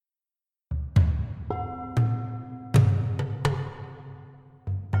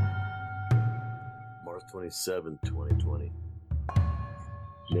27, 2020.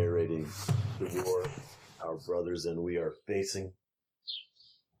 Narrating the war our brothers and we are facing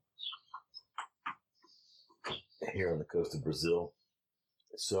here on the coast of Brazil.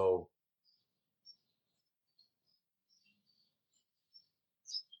 So,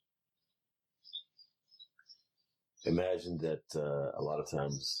 imagine that a lot of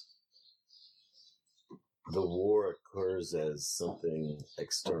times the war occurs as something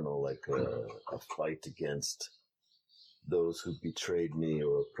external, like a fight against those who betrayed me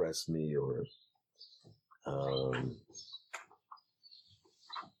or oppressed me or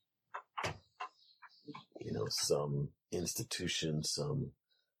some institution, some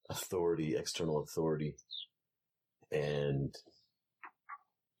authority, external authority. And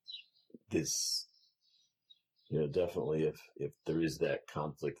this, definitely if there is that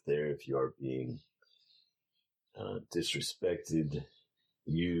conflict there, if you are being disrespected,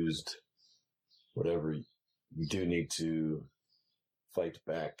 used, whatever, you do need to fight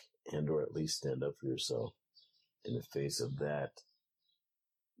back and or at least stand up for yourself in the face of that.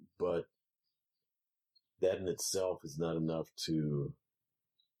 But that in itself is not enough to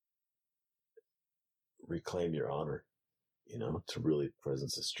reclaim your honor, to really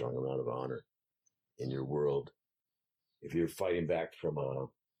presence a strong amount of honor in your world. If you're fighting back from a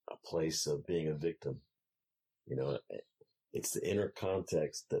place of being a victim, it's the inner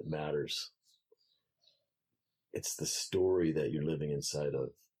context that matters. It's the story that you're living inside of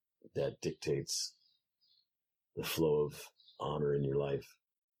that dictates the flow of honor in your life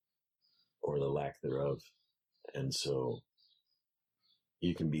or the lack thereof. And so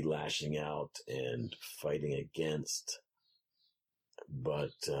you can be lashing out and fighting against,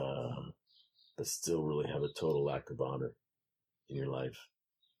 but still really have a total lack of honor in your life.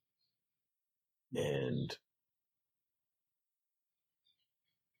 And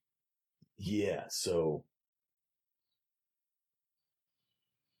yeah, so,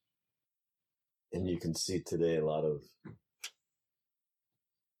 and you can see today a lot of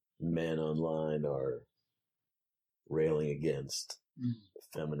men online are railing against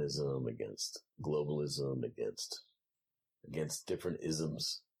feminism, against globalism, against different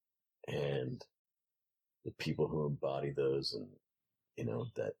isms and the people who embody those and,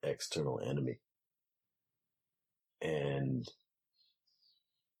 that external enemy. And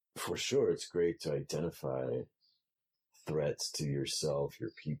for sure, it's great to identify threats to yourself,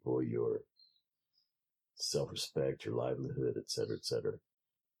 your people, your self-respect, your livelihood, et cetera, et cetera.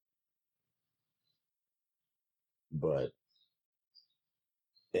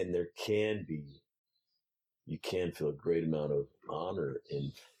 And you can feel a great amount of honor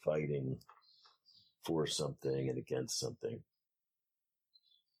in fighting for something and against something.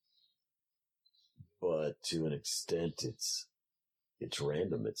 But to an extent, it's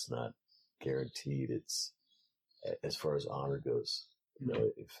random. It's not guaranteed. It's, as far as honor goes,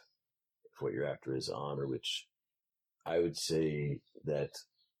 if what you're after is honor, which I would say that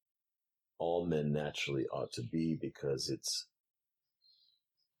all men naturally ought to be, because it's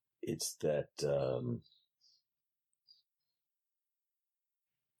that,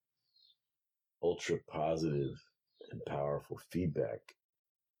 ultra positive and powerful feedback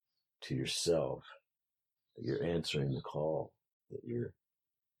to yourself that you're answering the call, that you're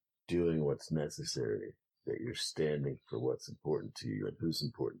doing what's necessary, that you're standing for what's important to you and who's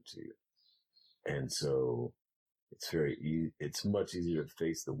important to you. And so it's much easier to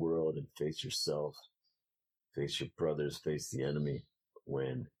face the world and face yourself, face your brothers, face the enemy,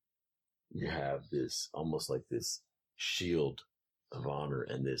 when you have this, almost like this shield of honor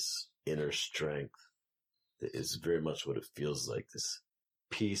and this inner strength that is very much what it feels like, this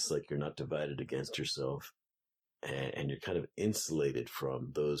peace, like you're not divided against yourself, and you're kind of insulated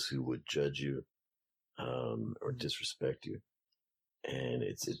from those who would judge you or disrespect you. And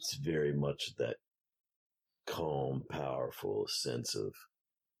it's very much that calm, powerful sense of,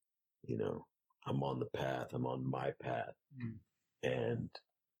 I'm on the path, I'm on my path, and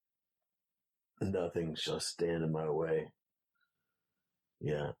nothing shall stand in my way.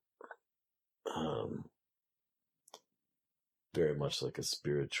 Yeah. Very much like a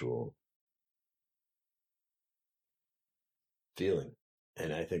spiritual feeling.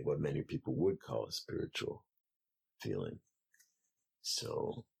 And I think what many people would call a spiritual feeling.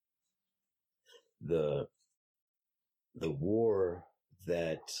 So the war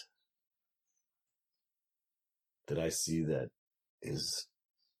that I see that is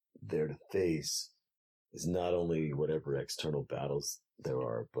there to face is not only whatever external battles there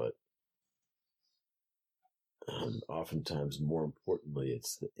are, but oftentimes, more importantly,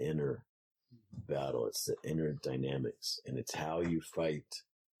 it's the inner battle. It's the inner dynamics, and it's how you fight.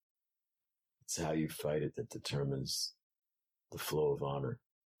 It's how you fight it that determines the flow of honor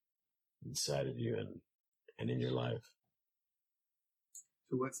inside of you and in your life.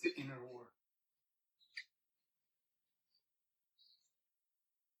 So what's the inner war?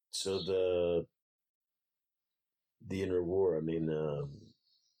 So the inner war, I mean,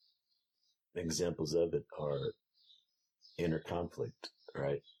 examples of it are inner conflict,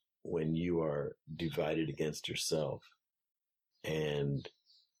 right? When you are divided against yourself, and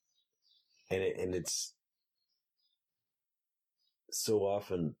it's so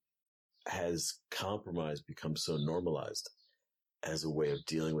often has compromise become so normalized as a way of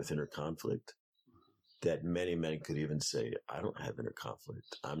dealing with inner conflict that many men could even say, I don't have inner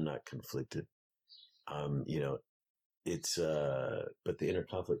conflict. I'm not conflicted. It's, but the inner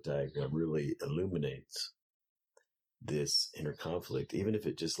conflict diagram really illuminates this inner conflict, even if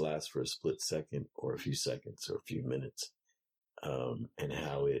it just lasts for a split second or a few seconds or a few minutes, and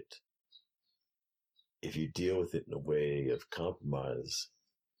how if you deal with it in a way of compromise,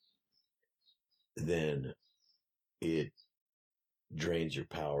 then it drains your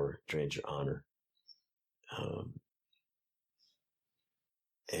power, drains your honor.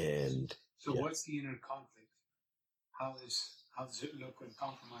 And so what's the inner conflict? How does it look when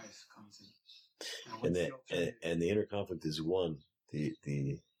compromise comes in? And the inner conflict is one, the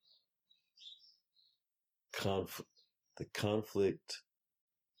conflict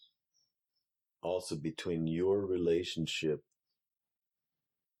also between your relationship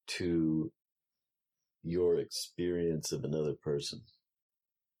to your experience of another person.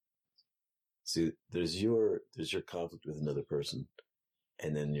 See, there's your conflict with another person,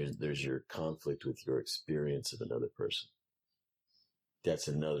 and then there's your conflict with your experience of another person. That's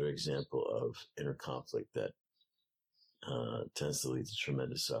another example of inner conflict that tends to lead to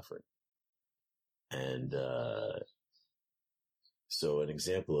tremendous suffering. And so an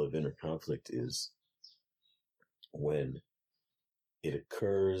example of inner conflict is when it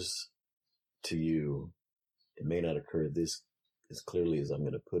occurs to you. It may not occur this as clearly as I'm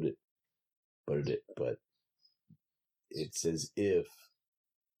going to put it, but it's as if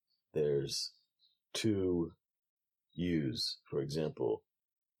there's two yous. For example,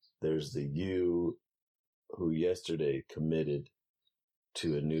 there's the you who yesterday committed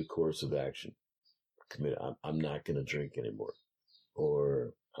to a new course of action. I'm not going to drink anymore,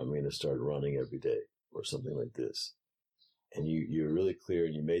 or I'm going to start running every day, or something like this. And you're really clear,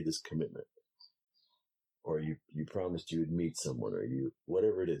 and you made this commitment, or you promised you would meet someone, or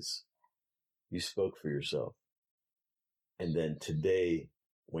whatever it is, you spoke for yourself. And then today,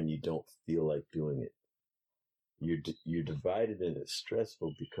 when you don't feel like doing it, you're divided, and it's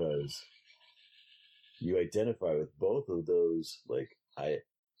stressful because you identify with both of those. Like, I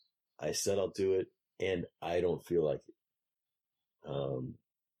said I'll do it, and I don't feel like it.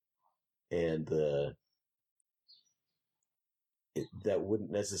 That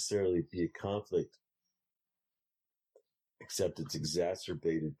wouldn't necessarily be a conflict, except it's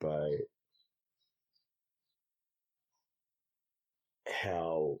exacerbated by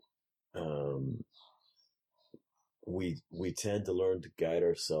how we tend to learn to guide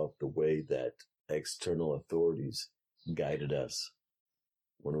ourselves the way that external authorities guided us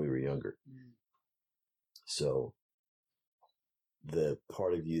when we were younger. So the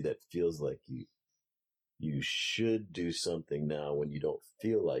part of you that feels like you should do something now when you don't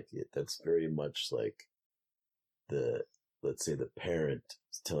feel like it, that's very much like let's say the parent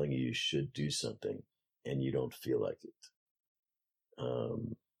is telling you should do something and you don't feel like it.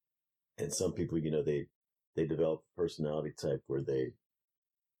 And some people, they develop a personality type where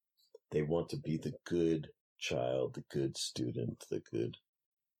they want to be the good child, the good student, the good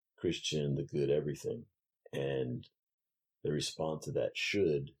Christian, the good everything. And they respond to that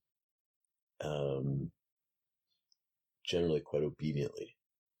should, generally quite obediently,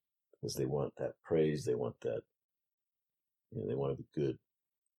 because they want that praise. They want that, they want to be good.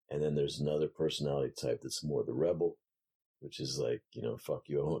 And then there's another personality type that's more the rebel, which is like, fuck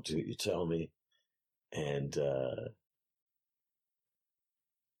you, I won't do what you tell me. And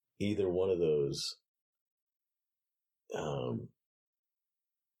either one of those,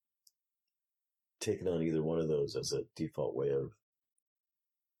 taking on either one of those as a default way of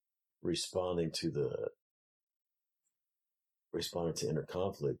responding to inner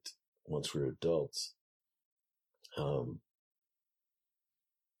conflict once we're adults,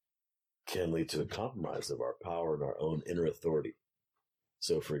 can lead to a compromise of our power and our own inner authority.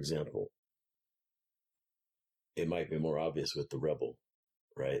 So, for example, it might be more obvious with the rebel,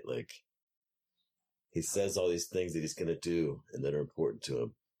 right? Like, he says all these things that he's going to do and that are important to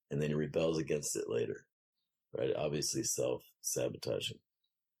him, and then he rebels against it later, right? Obviously self-sabotaging.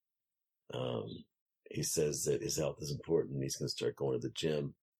 he says that his health is important and he's going to start going to the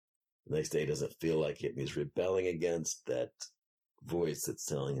gym. The next day he doesn't feel like it, and he's rebelling against that voice that's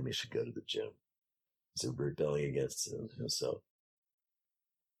telling him he should go to the gym. He's rebelling against himself.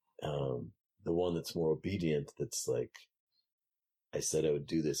 The one that's more obedient, that's like, I said I would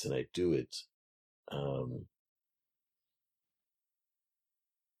do this and I do it.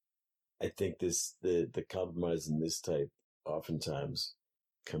 I think the compromise in this type oftentimes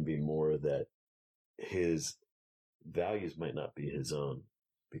can be more that his values might not be his own,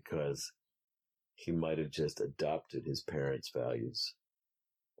 because he might have just adopted his parents' values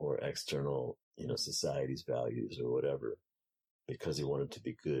or external, society's values or whatever, because he wanted to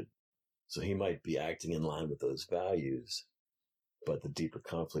be good. So he might be acting in line with those values, but the deeper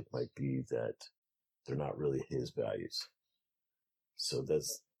conflict might be that they're not really his values. So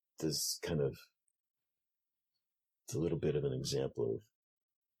that's this kind of, it's a little bit of an example of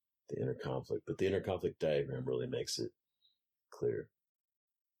the inner conflict, but the inner conflict diagram really makes it clear.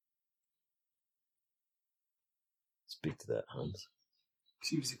 Speak to that, Hans.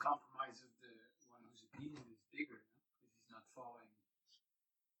 Seems the compromise of the one whose opinion is bigger, because he's not following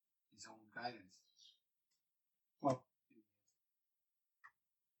his own guidance. Well,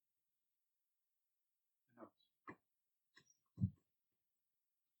 no.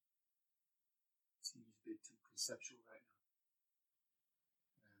 Seems a bit too conceptual right now.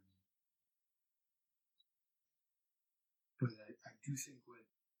 But I do think what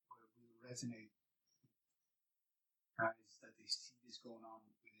will resonate is that they see this going on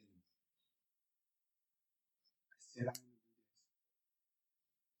within them. I said I'm going to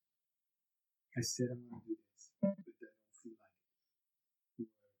do this. I said I'm going to do this, but I don't feel like it. Or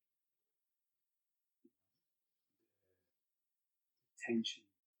the tension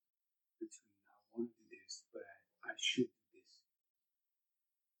between I want to do this, but I should do this.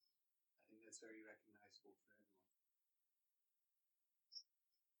 I think that's very recognizable for everyone.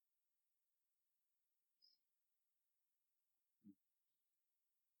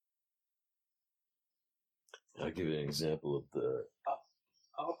 I'll give you an example of the...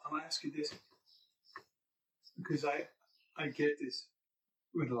 I'll ask you this, because I get this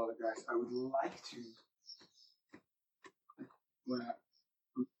with a lot of guys. I would like to, when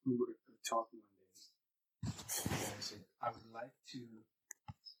we were talking one day, I said, I would like to,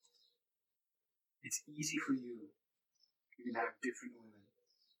 it's easy for you. You can have different women.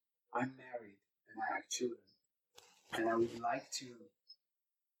 I'm married and I have children, and I would like to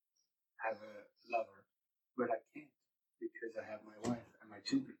have a lover, but I can't because I have my wife and my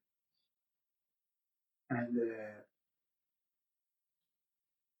children. And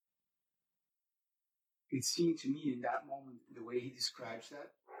it seemed to me in that moment, the way he describes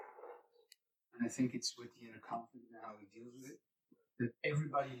that, and I think it's with the inner conflict and how he deals with it, that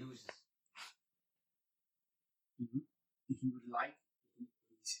everybody loses. He would like,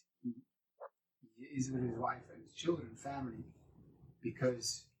 he is with his wife and his children, family,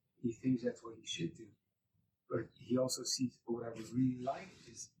 because he thinks that's what he should do. But he also sees what I would really like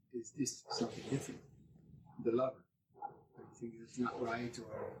is this something different, the lover. But he thinks it's not right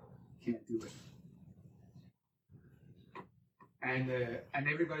or can't do it. And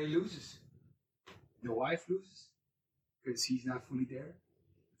everybody loses. The wife loses because he's not fully there.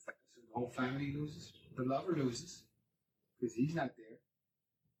 So the whole family loses. The lover loses because he's not there,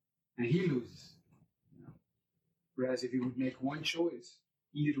 and he loses. Whereas if he would make one choice,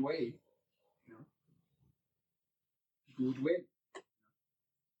 either way, he would win.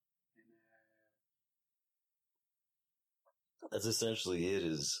 That's essentially it.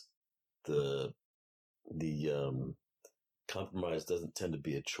 Is the compromise doesn't tend to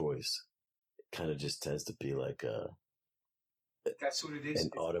be a choice. It kind of just tends to be like that's what it is.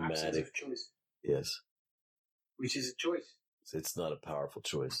 An automatic choice. Yes. Which is a choice. It's not a powerful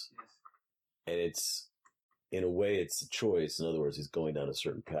choice. Yes. And it's, in a way, it's a choice. In other words, he's going down a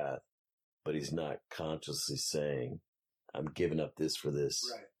certain path, but he's not consciously saying, I'm giving up this for this.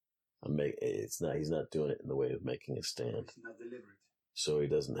 Right. He's not doing it in the way of making a stand. It's not deliberate. So he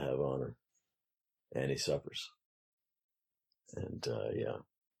doesn't have honor. And he suffers. And, yeah.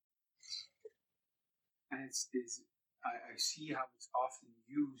 And I see how it's often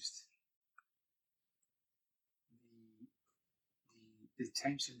used, the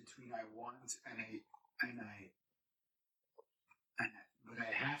tension between I want but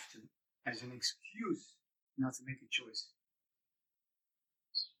I have to, as an excuse not to make a choice.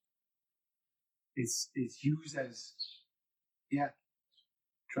 It's used as,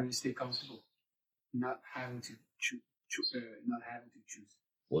 trying to stay comfortable, not having to choose.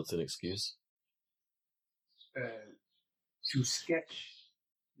 What's an excuse? To sketch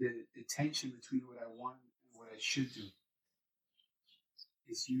the tension between what I want and what I should do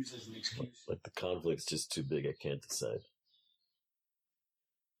is used as an excuse. Like the conflict's just too big, I can't decide.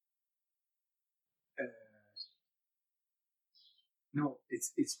 No,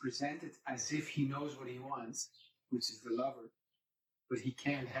 it's presented as if he knows what he wants, which is the lover, but he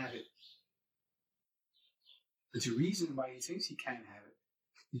can't have it. But the reason why he thinks he can't have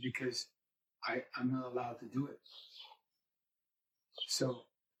it is because I'm not allowed to do it. So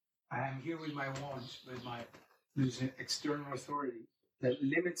I am here with my wand, there's an external authority that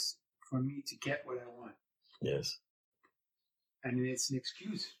limits for me to get what I want. Yes. And it's an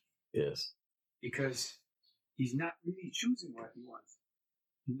excuse. Yes. Because he's not really choosing what he wants.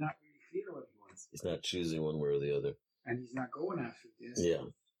 He's not really clear what he wants. He's not choosing one way or the other. And he's not going after this. Yeah.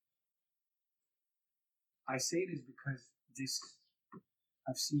 I say this because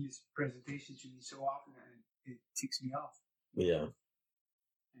I've seen this presentation to me so often and it ticks me off. Yeah.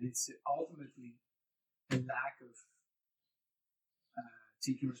 And it's ultimately the lack of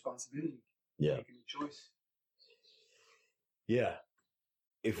taking responsibility. Yeah. Making a choice. Yeah.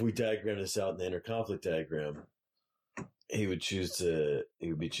 If we diagram this out in the inner conflict diagram, he would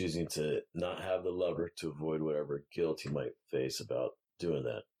be choosing to not have the lover to avoid whatever guilt he might face about doing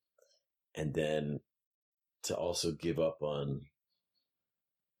that. And then to also give up on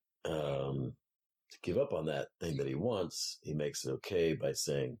that thing that he wants. He makes it okay by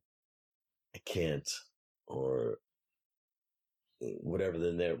saying, I can't, or whatever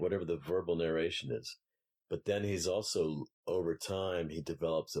the verbal narration is. But then he's also, over time, he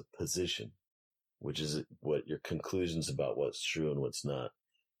develops a position, which is what your conclusions about what's true and what's not.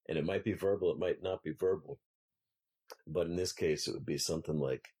 And it might be verbal, it might not be verbal. But in this case, it would be something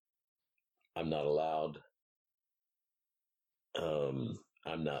like, I'm not allowed.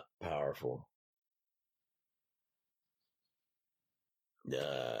 I'm not powerful.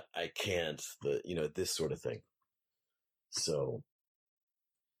 I can't, this sort of thing. So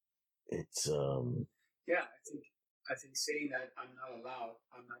it's, yeah, I think saying that I'm not allowed,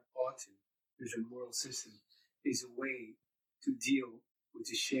 I'm not ought to, there's a moral system, is a way to deal with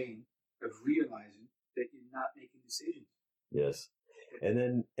the shame of realizing that you're not making decisions. Yes.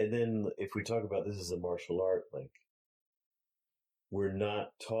 And then if we talk about this as a martial art, like, we're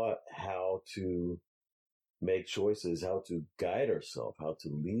not taught how to make choices, how to guide ourselves, how to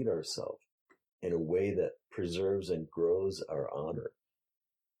lead ourselves in a way that preserves and grows our honor.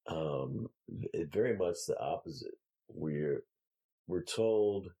 It very much the opposite. We're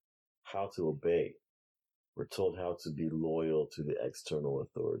told how to obey. We're told how to be loyal to the external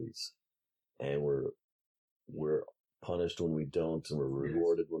authorities, and we're punished when we don't, and we're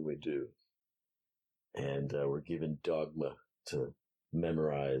rewarded when we do. And we're given dogma to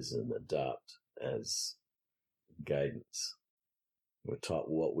memorize and adopt as guidance. We're taught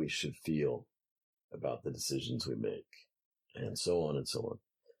what we should feel about the decisions we make, and so on and so on.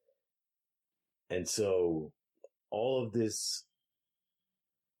 And so all of this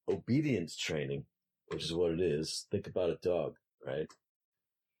obedience training, which is what it is, think about a dog, right?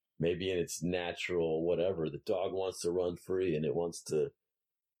 Maybe in its natural whatever, the dog wants to run free and it wants to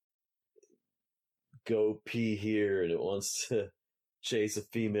go pee here and it wants to chase a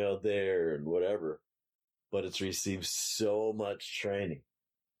female there and whatever. But it's received so much training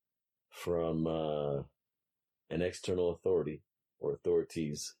from an external authority or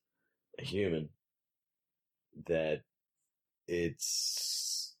authorities, a human, that if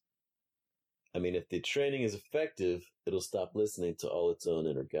the training is effective, it'll stop listening to all its own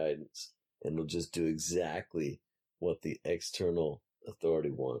inner guidance and it'll just do exactly what the external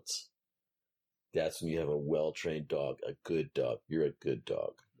authority wants. That's when you have a well-trained dog, a good dog. You're a good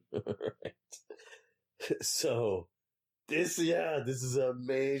dog. Right? So this is a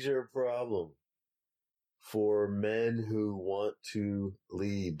major problem for men who want to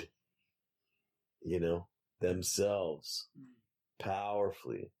lead, themselves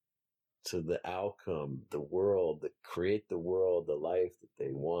powerfully to the outcome, the world, that create the world, the life that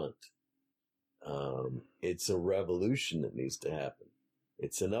they want. It's a revolution that needs to happen.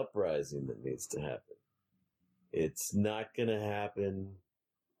 It's an uprising that needs to happen. It's not going to happen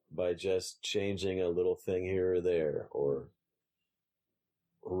by just changing a little thing here or there, or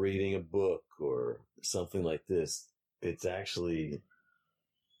reading a book or something like this. It's actually,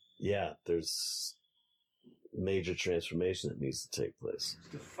 there's major transformation that needs to take place.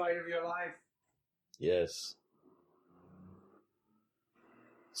 It's the fight of your life. Yes.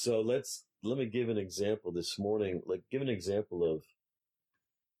 So let me give an example this morning. Give an example of,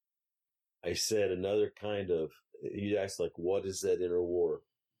 I said another kind of, you asked what is that inner war?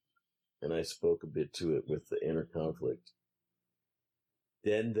 And I spoke a bit to it with the inner conflict.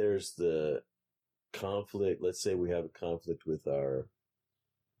 Then there's the conflict. Let's say we have a conflict with let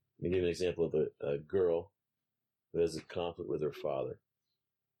me give you an example of a girl who has a conflict with her father.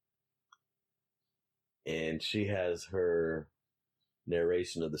 And she has her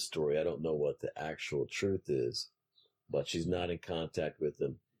narration of the story. I don't know what the actual truth is, but she's not in contact with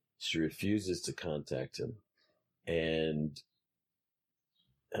him. She refuses to contact him. And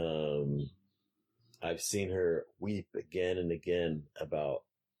I've seen her weep again and again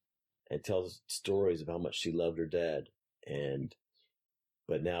and tell stories of how much she loved her dad.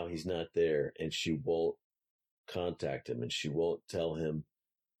 But now he's not there, and she won't contact him, and she won't tell him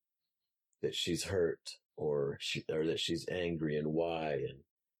that she's hurt or that she's angry and why, and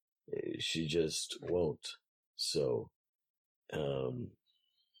she just won't. So,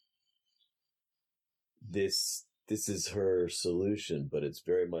 this is her solution, but it's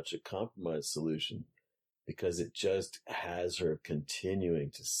very much a compromise solution because it just has her continuing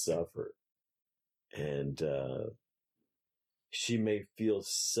to suffer. And, she may feel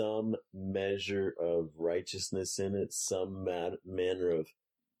some measure of righteousness in it, some manner of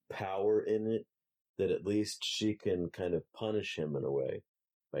power in it, that at least she can kind of punish him in a way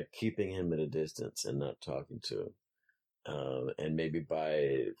by keeping him at a distance and not talking to him. And maybe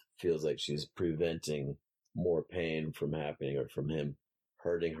feels like she's preventing more pain from happening or from him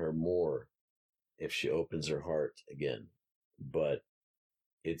hurting her more if she opens her heart again. But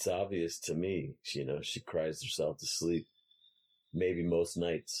it's obvious to me, she cries herself to sleep maybe most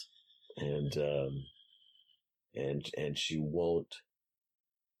nights, and she won't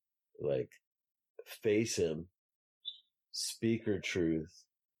face him, speak her truth,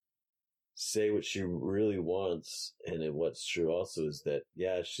 say what she really wants. And what's true also is that,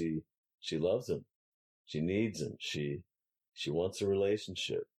 yeah, she loves him. She needs him. She wants a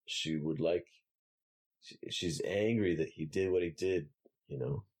relationship. She's angry that he did what he did,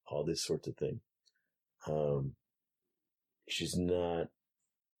 all this sort of thing. She's not,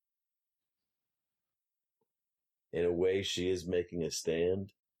 in a way, she is making a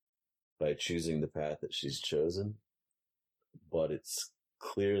stand by choosing the path that she's chosen, but it's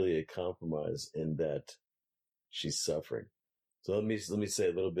clearly a compromise in that she's suffering. So let me say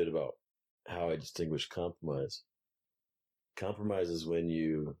a little bit about how I distinguish compromise. Compromise is when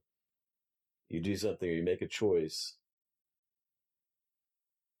you do something or you make a choice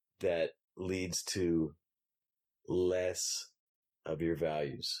that leads to less of your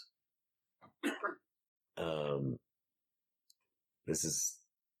values. It's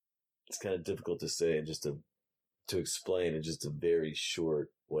kind of difficult to say and just to explain in just a very short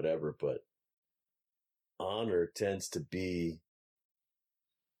whatever, but honor tends to be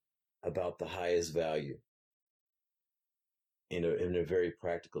about the highest value in a very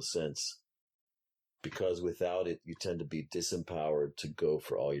practical sense, because without it, you tend to be disempowered to go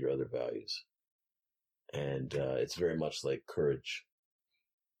for all your other values. And it's very much like courage.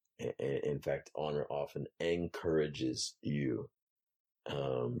 In fact, honor often encourages you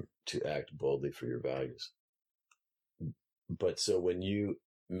to act boldly for your values. But so when you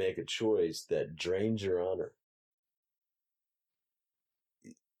make a choice that drains your honor,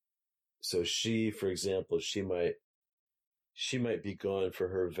 so she, for example, she might be going for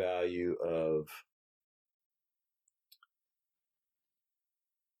her value of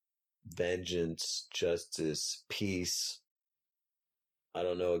vengeance, justice, peace. I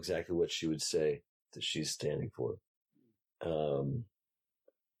don't know exactly what she would say that she's standing for.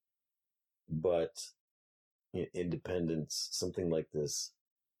 But independence, something like this.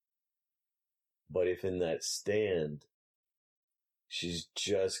 But if in that stand, she's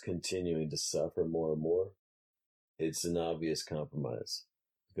just continuing to suffer more and more, it's an obvious compromise.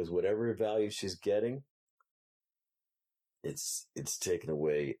 Because whatever value she's getting, it's taken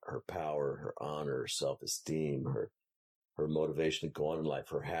away her power, her honor, her self-esteem, her motivation to go on in life,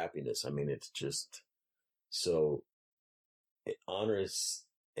 her happiness. I mean, it's just so honor is,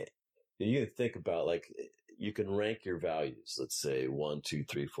 you can think about, you can rank your values. Let's say 1, 2,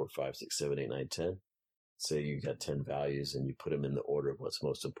 3, 4, 5, 6, 7, 8, 9, 10. Say you got 10 values and you put them in the order of what's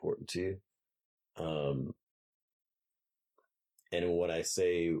most important to you. And when I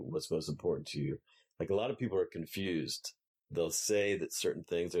say what's most important to you, a lot of people are confused. They'll say that certain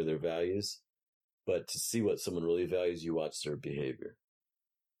things are their values, but to see what someone really values, you watch their behavior,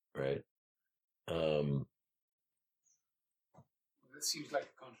 right? That seems like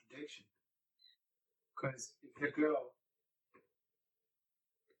a contradiction. Because if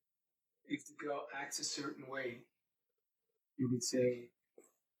the girl acts a certain way, you would say,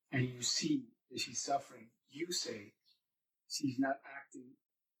 and you see that she's suffering, you say she's not acting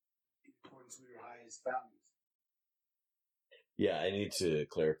in accordance with her highest values. Yeah, I need to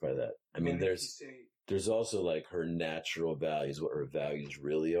clarify that. I mean, What if you say, there's also like her natural values, what her values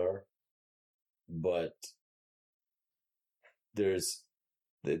really are, but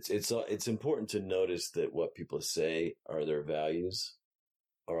it's important to notice that what people say are their values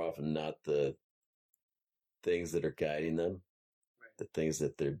are often not the things that are guiding them, right, the things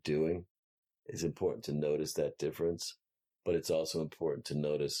that they're doing. It's important to notice that difference, but it's also important to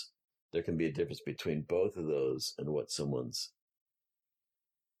notice there can be a difference between both of those and what someone's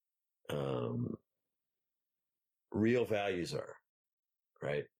real values are,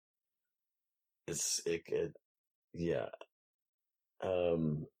 right? Yeah.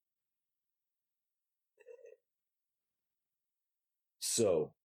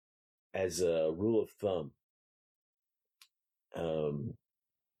 So as a rule of thumb,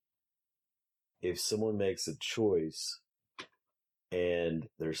 if someone makes a choice and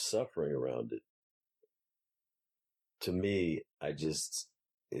there's suffering around it, to me,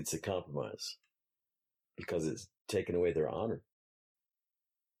 it's a compromise because it's taken away their honor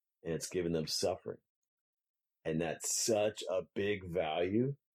and it's given them suffering. And that's such a big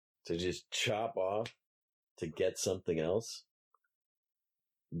value to just chop off to get something else.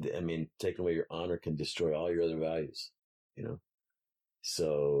 I mean, taking away your honor can destroy all your other values, you know?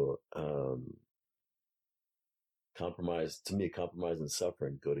 So, compromise and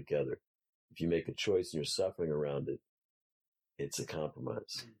suffering go together. If you make a choice and you're suffering around it, it's a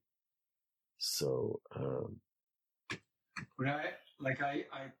compromise. So, when I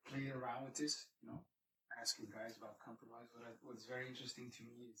play around with this, asking guys about compromise. What's very interesting to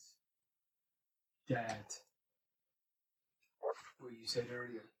me is that what you said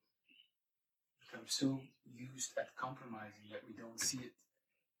earlier, I'm so used at compromising that we don't see it.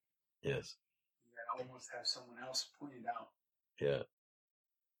 yes. You gotta almost have someone else point it out. Yeah.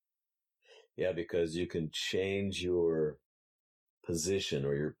 Yeah, because you can change your position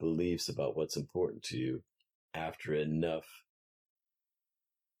or your beliefs about what's important to you after enough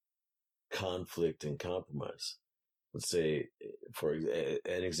conflict and compromise. Let's say, for an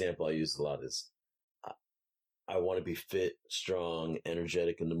example I use a lot is I want to be fit, strong,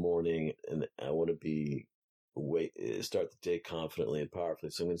 energetic in the morning, and I want to start the day confidently and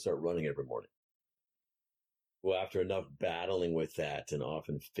powerfully. So I'm going to start running every morning. Well, after enough battling with that and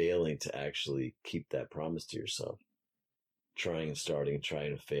often failing to actually keep that promise to yourself, trying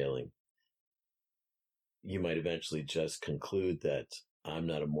and failing, you might eventually just conclude that I'm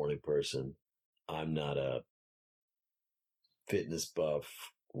not a morning person. I'm not a fitness buff,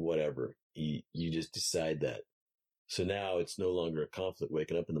 whatever. You just decide that. So now it's no longer a conflict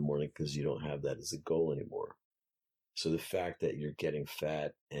waking up in the morning because you don't have that as a goal anymore. So the fact that you're getting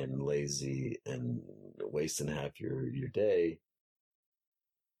fat and lazy and wasting half your day,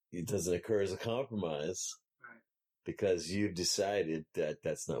 it doesn't occur as a compromise, right, because you've decided that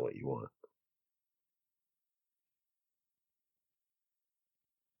that's not what you want.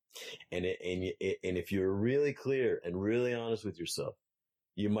 And if you're really clear and really honest with yourself,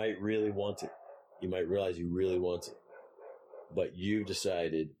 you might really want it. You might realize you really want it, but you've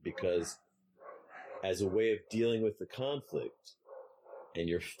decided because as a way of dealing with the conflict and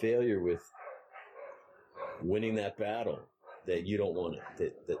your failure with winning that battle, that you don't want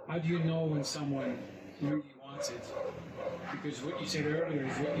it. How do you know when someone really wants it? Because what you said earlier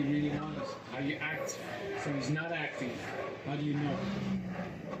is what you really want is how you act. So he's not acting. How do you know?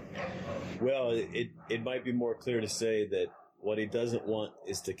 Well, it might be more clear to say that what he doesn't want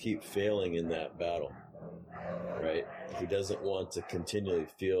is to keep failing in that battle, right? He doesn't want to continually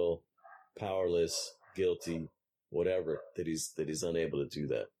feel powerless, guilty, whatever, that he's unable to do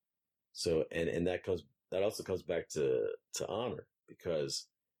that. So, and that also comes back to honor, because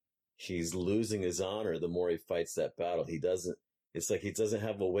he's losing his honor the more he fights that battle. It's like he doesn't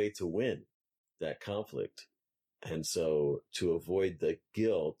have a way to win that conflict. And so to avoid the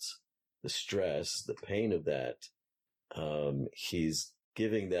guilt, the stress, the pain of that, he's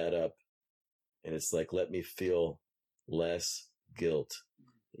giving that up. And it's like, let me feel less guilt,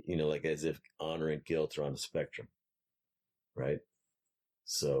 like as if honor and guilt are on a spectrum. Right.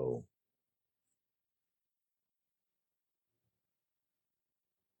 So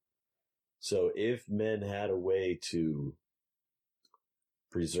if men had a way to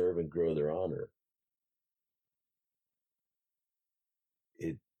preserve and grow their honor,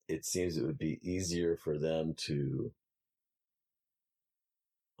 it seems it would be easier for them to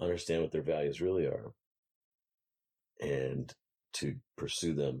understand what their values really are and to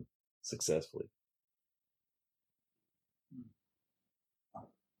pursue them successfully. I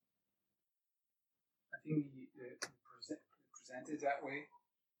think presented that way,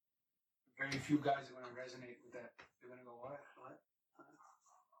 very few guys are going to resonate with that. They're going to go, what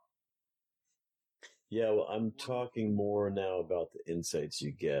Yeah, well, I'm talking more now about the insights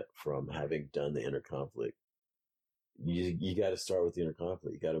you get from having done the inner conflict. You got to start with the inner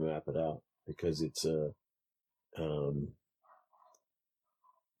conflict. You got to map it out because it's um,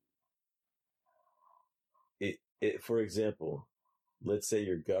 for example, let's say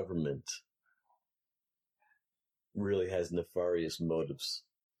your government really has nefarious motives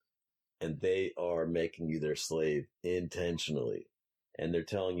and they are making you their slave intentionally and they're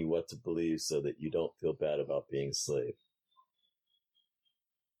telling you what to believe so that you don't feel bad about being a slave.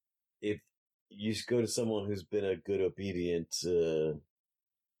 If you go to someone who's been a good, obedient to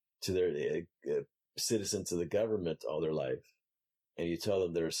their citizen to the government all their life, and you tell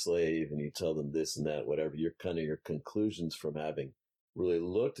them they're a slave, and you tell them this and that, whatever, your conclusions from having really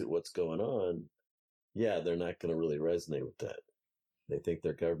looked at what's going on, yeah, they're not going to really resonate with that. They think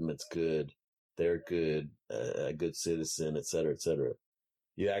their government's good, they're good, a good citizen, et cetera, et cetera.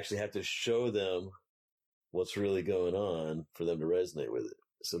 You actually have to show them what's really going on for them to resonate with it.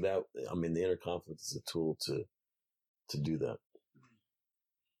 So that, I mean, the inner conflict is a tool to do that.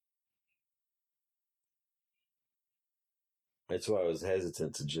 That's why I was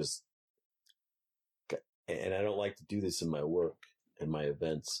hesitant to just, and I don't like to do this in my work and my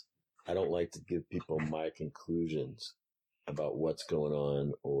events. I don't like to give people my conclusions about what's going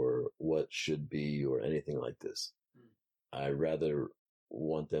on or what should be or anything like this. I rather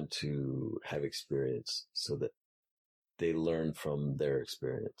want them to have experience so that they learn from their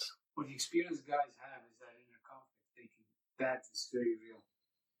experience. What the experience guys have is that inner conflict thinking, that is very real.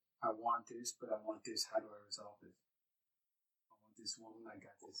 I want this, but I want this. How do I resolve this? I want this woman, I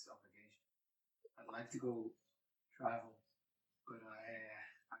got this obligation. I'd like to go travel, but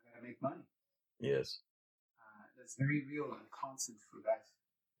I gotta make money. Yes. That's very real and constant for guys.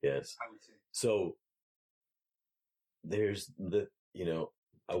 Yes. I would say. So there's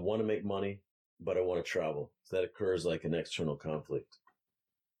I want to make money, but I want to travel. So that occurs like an external conflict.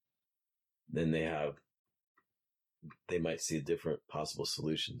 Then they might see different possible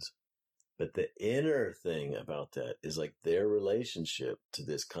solutions. But the inner thing about that is like their relationship to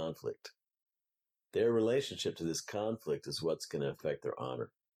this conflict. Their relationship to this conflict is what's going to affect their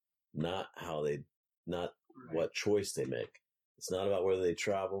honor, not what choice they make. It's not about whether they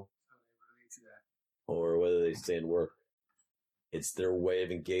travel or whether they stay and work. It's their way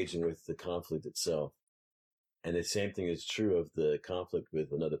of engaging with the conflict itself. And the same thing is true of the conflict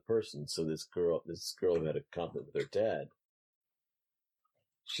with another person. So this girl who had a conflict with her dad,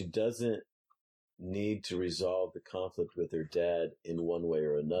 she doesn't need to resolve the conflict with her dad in one way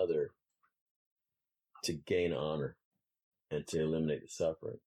or another to gain honor and to eliminate the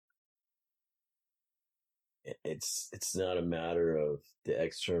suffering. It's not a matter of the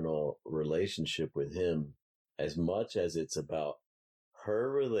external relationship with him as much as it's about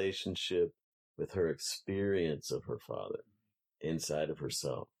her relationship with her experience of her father inside of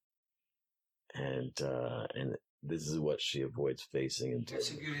herself. And this is what she avoids facing and doing.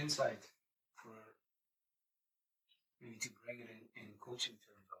 That's a good insight for maybe to bring it in coaching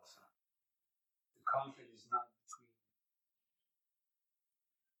terms also. The conflict is not between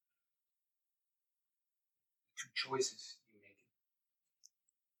two choices you're making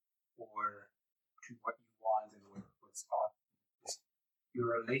or to what you want and what's off. It's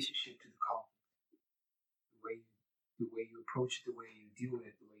your relationship to the conflict, the way you approach it, the way you deal with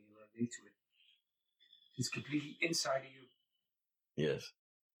it, the way you relate to it. It's completely inside of you. Yes.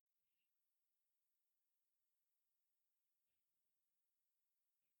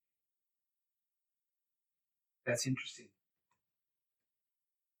 That's interesting.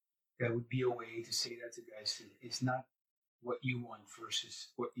 That would be a way to say that to guys too. It's not what you want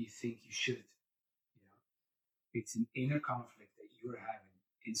versus what you think you should. You know, it's an inner conflict that you're having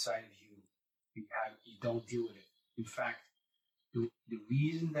inside of you. You don't deal with it. In fact, the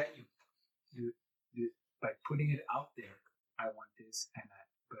reason that you by putting it out there, I want this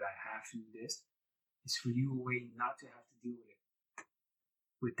but I have to do this, is for you a way not to have to deal with it,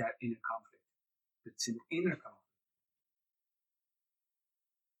 with that inner conflict. It's an inner conflict.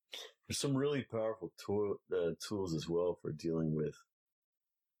 There's some really powerful tools as well for dealing with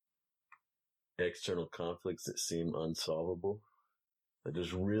external conflicts that seem unsolvable. But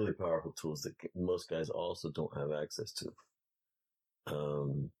there's really powerful tools that most guys also don't have access to.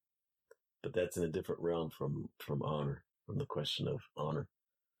 But that's in a different realm from honor, from the question of honor.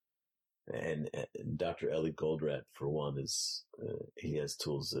 And Dr. Ellie Goldratt, for one, he has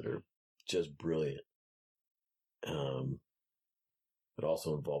tools that are just brilliant. But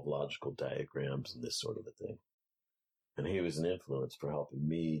also involve logical diagrams and this sort of a thing. And he was an influence for helping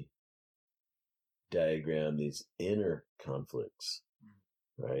me diagram these inner conflicts,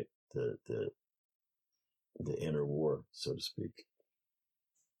 right? The the inner war, so to speak.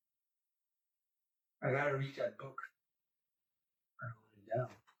 I gotta read that book. I wrote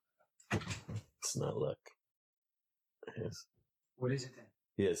it down. It's not luck. Yes. What is it then?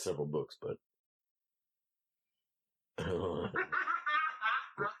 He has several books, but I don't know.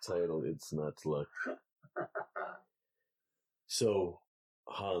 The title, It's Not Luck. So,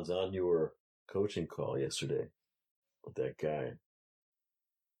 Hans, on your coaching call yesterday with that guy,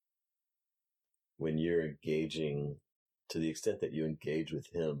 when you're engaging, to the extent that you engage with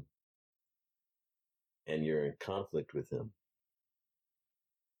him and you're in conflict with him,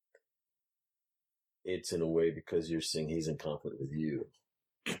 it's in a way because you're seeing he's in conflict with you,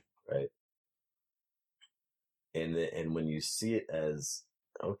 right? And when you see it as,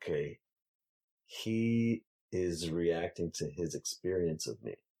 okay, he is reacting to his experience of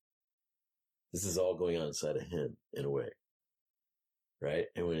me. This is all going on inside of him in a way, right?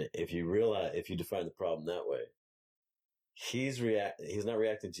 And if you define the problem that way, he's not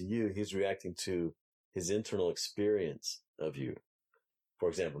reacting to you. He's reacting to his internal experience of you. For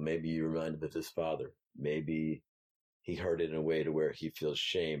example, maybe you remind him of his father. Maybe he heard it in a way to where he feels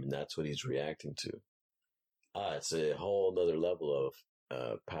shame, and that's what he's reacting to. It's a whole other level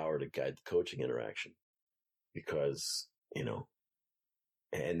of power to guide the coaching interaction, because,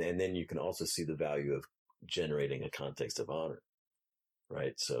 and then you can also see the value of generating a context of honor,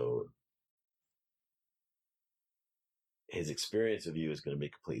 right? So his experience of you is going to be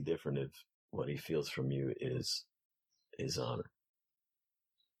completely different if what he feels from you is honor.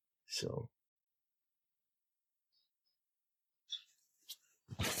 So.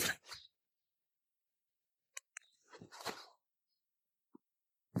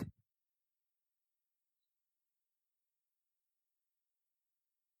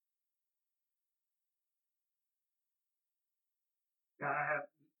 Now I have,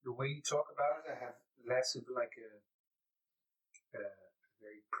 the way you talk about it, I have less of like a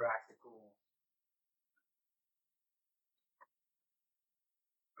very practical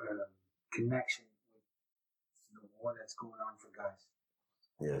connection with the war that's going on for guys.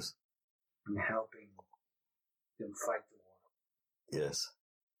 Yes. And helping them fight the war. Yes.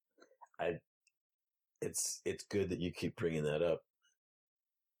 It's good that you keep bringing that up.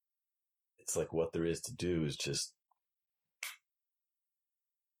 It's like what there is to do is just,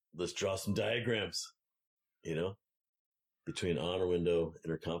 let's draw some diagrams, between honor window,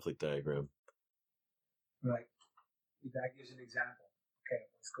 inner conflict diagram. Right. That gives an example. Okay,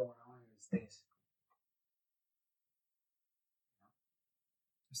 what's going on is this.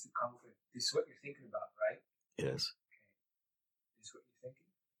 It's the conflict. This is what you're thinking about, right? Yes. Okay. This is what you're thinking.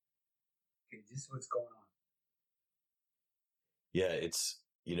 Okay, this is what's going on. Yeah, it's,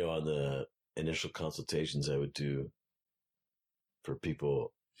 on the initial consultations I would do for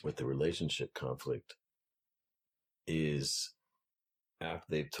people with the relationship conflict is, after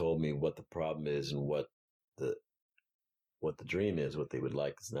they've told me what the problem is and what the dream is, what they would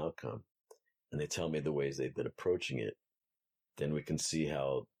like as an outcome, and they tell me the ways they've been approaching it, then we can see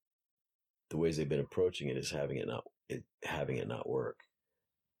how the ways they've been approaching it is having it not work.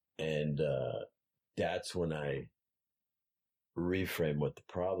 And that's when I reframe what the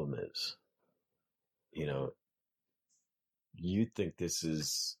problem is. You think this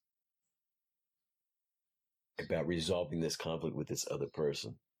is about resolving this conflict with this other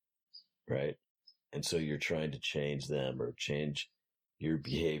person, right? And so you're trying to change them or change your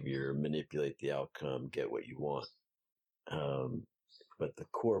behavior, manipulate the outcome, get what you want. But the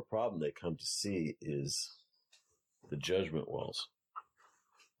core problem they come to see is the judgment walls.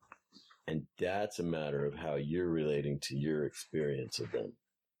 And that's a matter of how you're relating to your experience of them.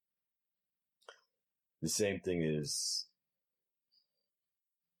 The same thing is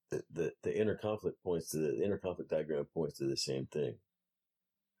the inner conflict diagram points to the same thing.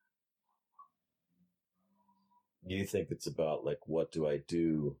 You think it's about like, what do I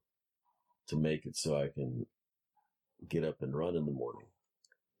do to make it so I can get up and run in the morning?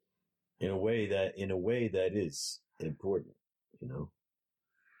 In a way that is important,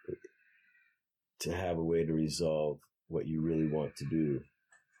 to have a way to resolve what you really want to do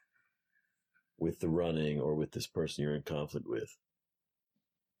with the running or with this person you're in conflict with.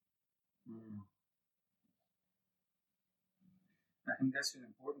 I think that's an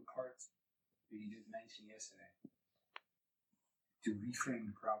important part that you did mention yesterday. To reframe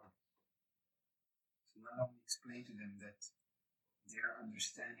the problem. So not only explain to them that their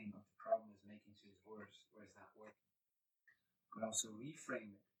understanding of the problem is making things worse or is not working, but also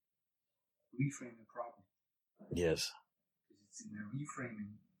reframe it. Reframe the problem. Yes. Because it's in the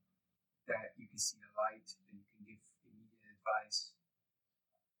reframing that you can see the light and you can give immediate advice,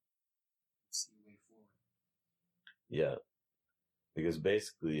 see a way forward. Yeah. Because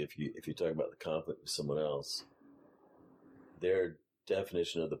basically, if you talk about the conflict with someone else, their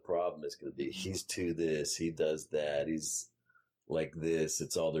definition of the problem is going to be he's to this, he does that, he's like this.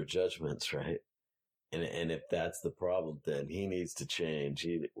 It's all their judgments, right? And if that's the problem, then he needs to change,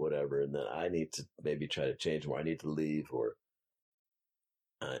 whatever, and then I need to maybe try to change him, or I need to leave, or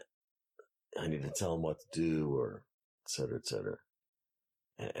I need to tell him what to do, or et cetera, et cetera.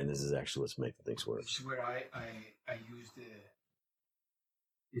 And this is actually what's making things worse. This is where I use the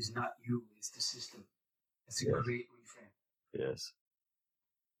is not you, it's the system. It's a great reframe. Yes.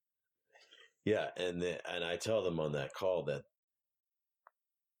 Yeah, and I tell them on that call that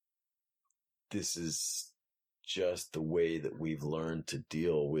this is just the way that we've learned to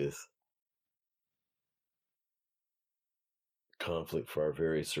deal with conflict for our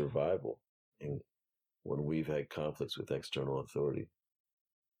very survival. And when we've had conflicts with external authority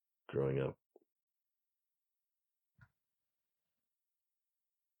growing up.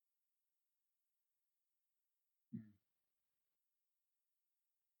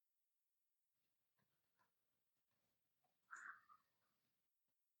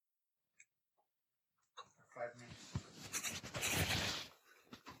 For 5 minutes.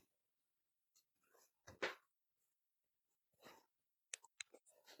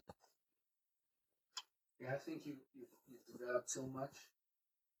 Yeah, I think you've developed so much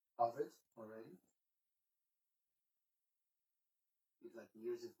of it already. With like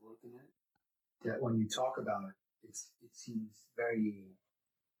years of working in it, that when you talk about it, it seems very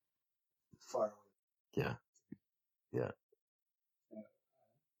far away. Yeah. Yeah.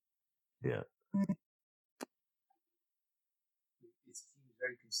 Yeah. It seems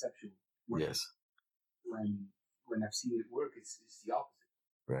very conceptual. Yes. When I've seen it work, it's the opposite.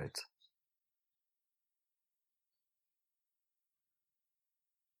 Right.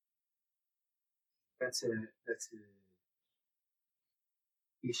 That's a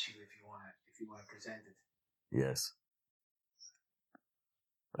issue if you want to present it. Yes.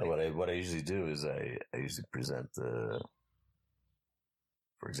 What I usually do is I usually present for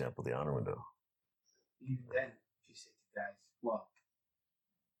example, the honor window. Even then, if you say to guys, well,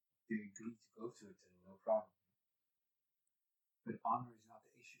 they agree to go through it, then no problem. But honor is not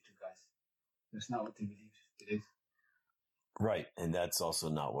the issue to guys. That's not what they believe it is. Right, and that's also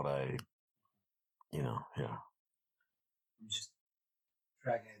not what I, yeah. I'm just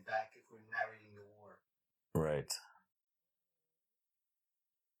dragging it back if we're narrating the war. Right.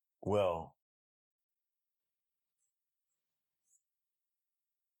 Well,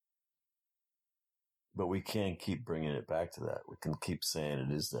 but we can't keep bringing it back to that. We can keep saying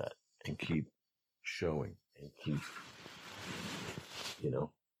it is that and keep showing and keep,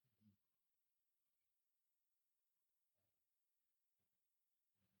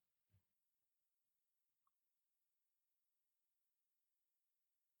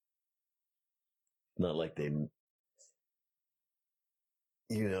 Not like they,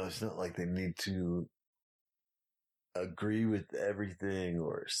 it's not like they need to agree with everything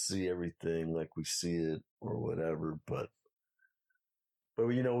or see everything like we see it or whatever. But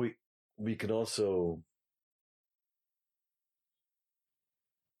we can also,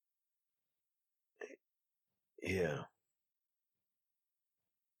 yeah.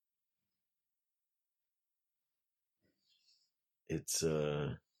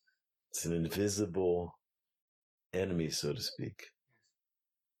 It's an invisible enemy, so to speak,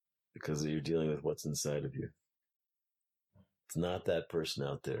 because you're dealing with what's inside of you. It's not that person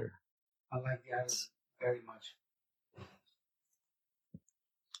out there. I like that very much.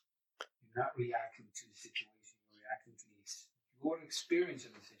 You're not reacting to the situation, you're reacting to your experience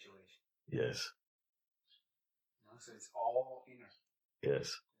of the situation. Yes. So it's all inner. Yes.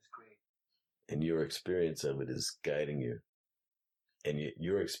 That's great. And your experience of it is guiding you. And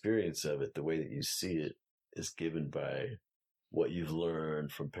your experience of it, the way that you see it, is given by what you've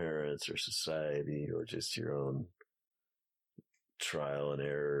learned from parents or society or just your own trial and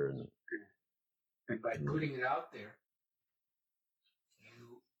error. And by putting it out there,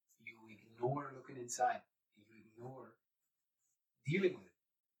 you ignore looking inside. You ignore dealing with it.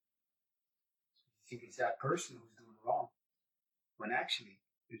 You think it's that person who's doing wrong, when actually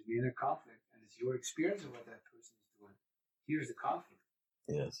there's the inner conflict, and it's your experience of what that person is doing. Here's the conflict.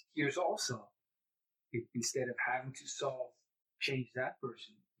 Yes. Here's also, instead of having to change that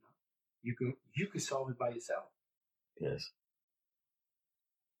person, you can solve it by yourself. Yes.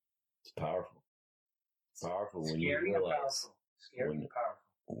 It's powerful. It's powerful when you realize. Powerful. Scary and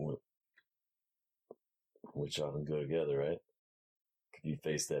powerful. Which often go together, right? If you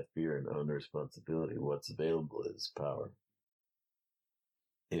face that fear and own the responsibility, what's available is power.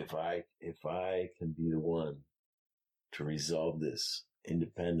 If I can be the one to resolve this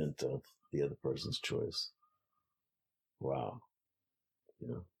independent of the other person's choice. Wow.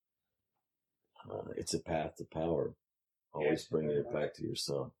 It's a path to power. Always bringing it back to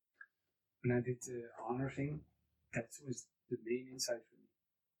yourself. When I did the honor thing, that was the main insight for me.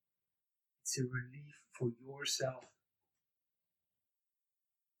 It's a relief for yourself.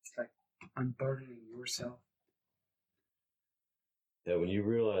 It's like unburdening yourself. Yeah, when you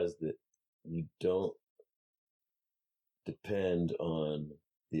realize that you don't depend on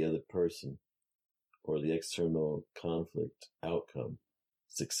the other person or the external conflict outcome,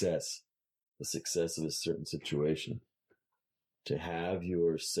 the success of a certain situation, to have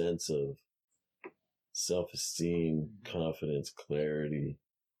your sense of self-esteem, confidence, clarity,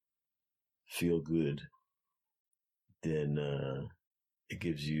 feel good, then it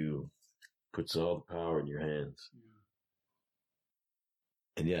puts all the power in your hands.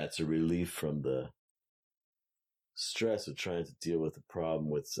 And yeah, it's a relief from the stress of trying to deal with a problem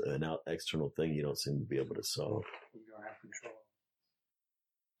with an external thing you don't seem to be able to solve. You don't have control.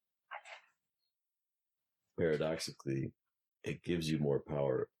 Paradoxically, it gives you more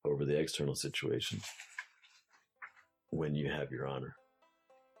power over the external situation when you have your honor,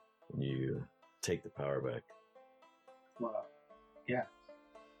 when you take the power back. Well, yeah.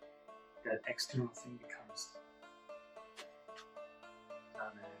 That external thing becomes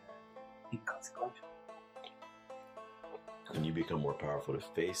inconsequential. And you become more powerful to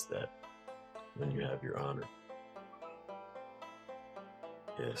face that when you have your honor.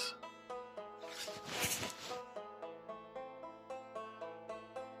 Yes.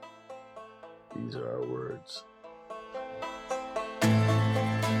 These are our words.